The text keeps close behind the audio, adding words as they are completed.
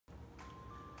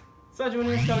さあ、始まり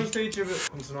ました。オリスト YouTube。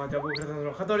本日の相手はボーカル担当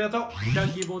の片織とギタ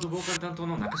ーキーボードボーカル担当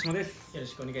の中島です。よろ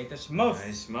しくお願いいたします。お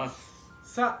願いします。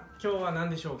さあ、今日は何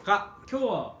でしょうか。今日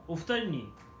はお二人に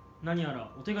何やら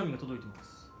お手紙が届いてま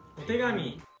す。お手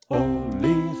紙。オリ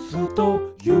ス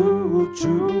ト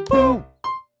YouTube。こ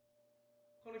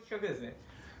の企画ですね。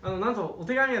なんとお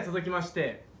手紙が届きまし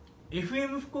て、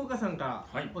FM 福岡さんか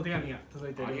らお手紙が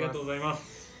届いております。ありがとうございま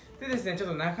す。でですね、ちょっ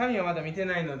と中身はまだ見て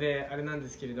ないのであれなんで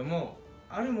すけれども、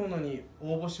あるものに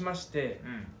応募しまして、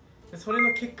それ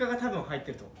の結果が多分入っ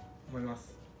てると思いま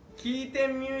す。キーテ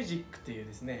ンミュージックっていう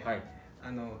ですね、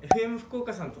FM 福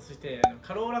岡さんとそして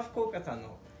カローラ福岡さん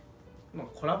の、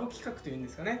コラボ企画というんで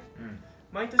すかね、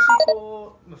毎年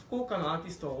こう、福岡のアーテ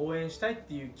ィストを応援したいっ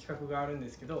ていう企画があるんで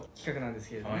すけど、企画なんです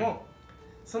けれども、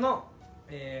その、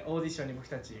オーディションに僕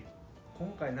たち今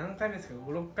回何回目ですか、5、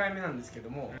6回目なんですけど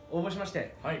も応募しまし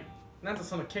て、なんと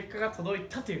その結果が届い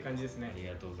たという感じですね。あり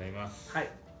がとうございます。はい。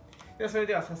ではそれ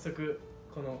では早速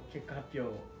この結果発表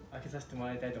を開けさせても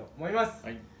らいたいと思います。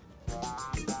い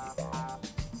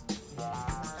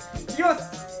きま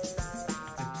す。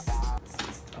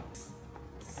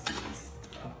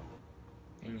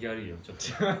演技悪いよちょっと。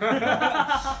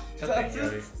雑っつ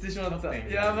ってしまった。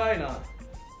やばいな。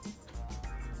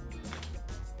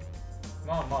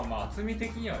まあ厚み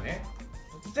的にはね。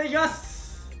じゃあいきます。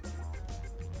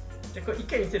じゃあこれ1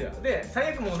回見せるわ。で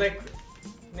最悪モザイク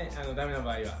ね、ダメな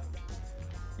場合は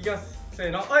いきます。せ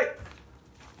ーの、はい。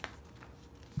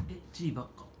G ばっ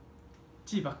か。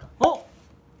 G ばっか。お、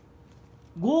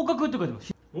合格って書いてま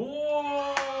す。おお、ち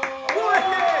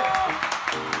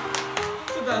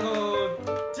ょっ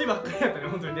とG ばっかりやったね、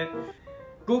本当にね。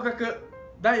合格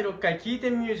第6回キー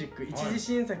テンミュージック一次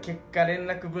審査結果連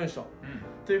絡文書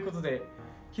ということで、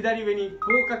左上に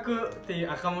合格ってい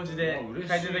う赤文字で書いてい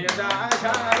ただきました。ありがと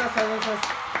うございます。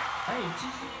第1次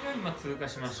が今通過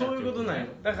しました。そういうことなんよ。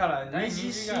だから二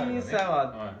次審査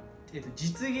は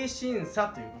実技審査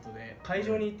ということで、会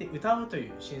場に行って歌うとい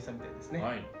う審査みたいですね。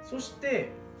そし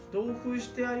て同封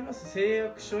してあります誓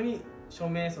約書に署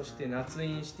名、そして捺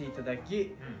印していただ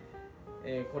き、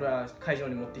これは会場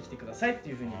に持ってきてくださいって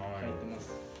いうふうに書いてま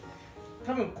す。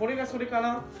多分これがそれか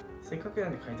な。せっかくな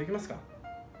んで書いておきますか。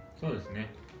そうです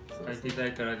ね。書いていただ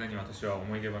いた間に私は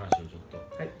思い出話をちょっと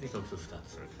一つ二つ。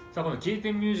さあ、このキー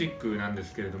テンミュージックなんで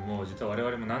すけれども、実は我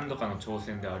々も何度かの挑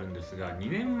戦であるんですが、2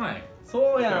年前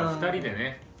そうやん、2人で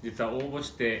ね実は応募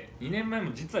して、2年前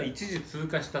も実は1次通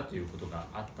過したということが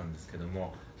あったんですけど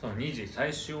も、その2次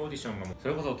最終オーディションがそ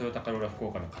れこそトヨタカローラ福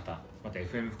岡の方、また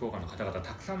FM 福岡の方々、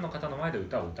たくさんの方の前で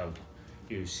歌を歌う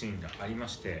というシーンがありま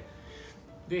して、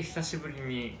で久しぶり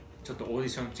にちょっとオーディ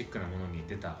ションチックなものに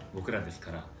出た僕らです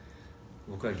から、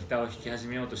僕がギターを弾き始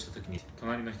めようとした時に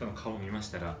隣の人の顔を見ま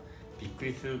したら、びっく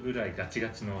りするぐらいガチガ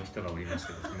チの人がおりまし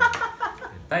てですね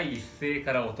第一声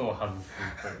から音を外す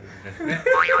というですね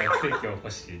奇跡を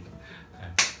欲しい、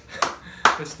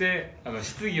そして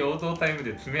質疑応答タイム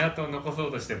で爪痕を残そ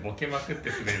うとしてボケまくっ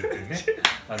て滑るっていうね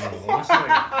面白いことが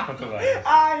ありました。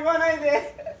ああ、言わない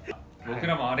で。僕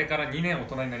らもあれから2年大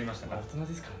人になりましたから。大人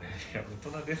ですからね。いや、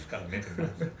大人ですからね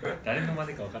誰の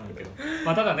真似か分からないけど、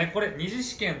ただね、これ二次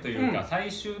試験というか、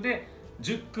最終で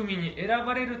10組に選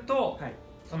ばれると、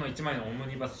その1枚のオム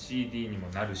ニバス CD にも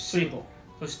なるし、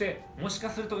そしてもしか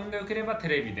すると運が良ければテ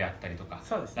レビであったりとか、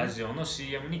ラジオの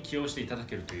CM に起用していただ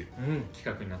けるという企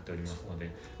画になっておりますので、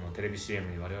テレビ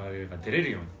CM に我々が出れる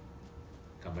ように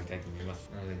頑張りたいと思います。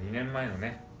なので2年前の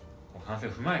ね反省を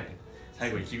踏まえて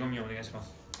最後意気込みをお願いしま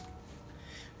す。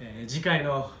次回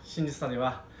の真実さで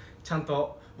はちゃん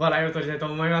と笑いを取りたいと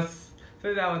思います。そ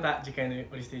れではまた次回の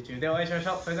オリスト YouTube でお会いしまし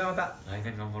ょう。それではまた来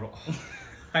年頑張ろう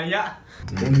はいや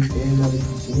厳正なる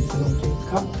秘密の結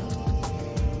果、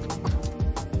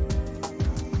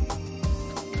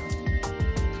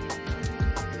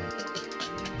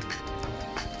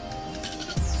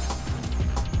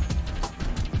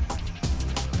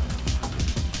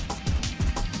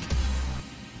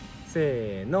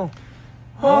せーの、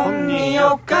ほんに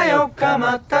よかよか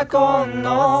また今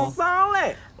度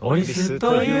オリス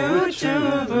ト YouTube。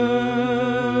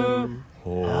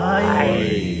 はい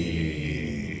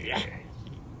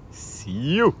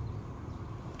See you。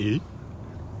 で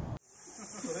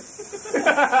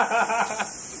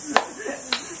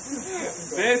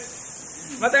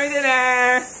す。また見て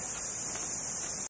ねー。